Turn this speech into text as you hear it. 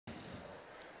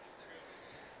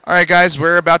All right, guys,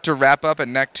 we're about to wrap up at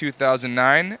NEC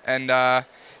 2009, and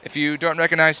if you don't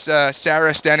recognize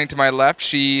Sarah standing to my left,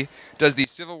 she does the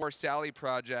Civil War Sallie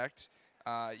project.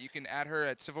 You can add her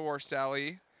at Civil War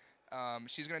Sallie.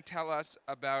 She's going to tell us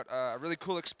about a really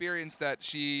cool experience that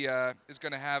she is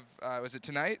going to have. Was it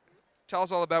tonight? Tell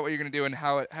us all about what you're going to do and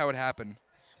how it happened.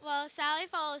 Well, Sallie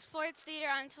follows Sports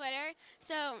Theater on Twitter,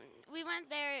 so we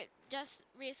went there just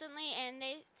recently, and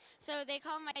they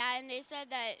called my dad and they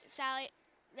said that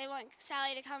they want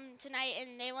Sallie to come tonight,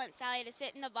 and they want Sallie to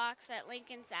sit in the box that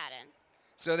Lincoln sat in.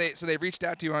 So they reached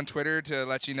out to you on Twitter to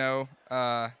let you know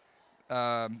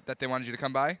that they wanted you to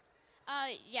come by.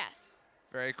 Yes.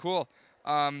 Very cool.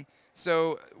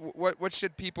 So what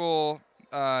should people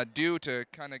do to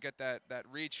kind of get that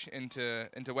reach into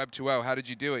Web 2.0? How did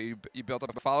you do it? You built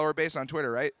up a follower base on Twitter,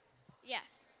 right? Yes.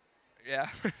 Yeah.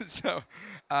 So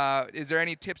is there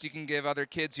any tips you can give other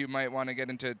kids who might want to get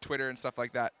into Twitter and stuff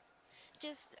like that?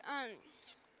 Just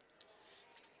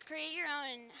create your own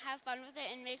and have fun with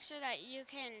it, and make sure that you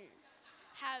can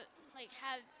have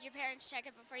your parents check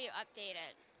it before you update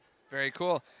it. Very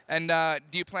cool. And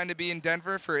do you plan to be in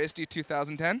Denver for ISTE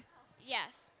 2010?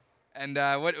 Yes. And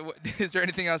what is there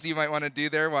anything else you might want to do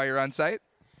there while you're on site?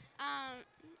 I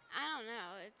don't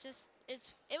know.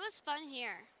 It was fun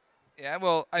here. Yeah,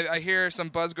 well, I hear some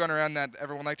buzz going around that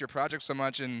everyone liked your project so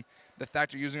much, and the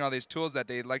fact you're using all these tools that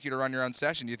they'd like you to run your own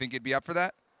session. Do you think you'd be up for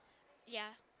that? Yeah.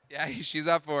 Yeah, she's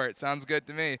up for it. Sounds good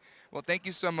to me. Well, thank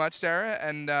you so much, Sarah,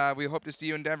 and we hope to see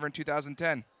you in Denver in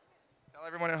 2010. Tell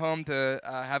everyone at home to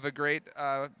have a great,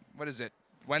 what is it,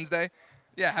 Wednesday?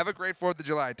 Yeah, have a great 4th of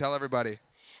July. Tell everybody.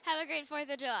 Have a great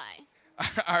 4th of July.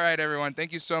 All right, everyone.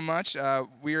 Thank you so much.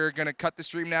 We are going to cut the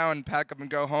stream now and pack up and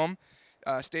go home.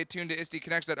 Stay tuned to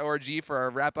isteconnects.org for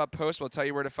our wrap-up post. We'll tell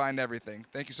you where to find everything.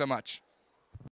 Thank you so much.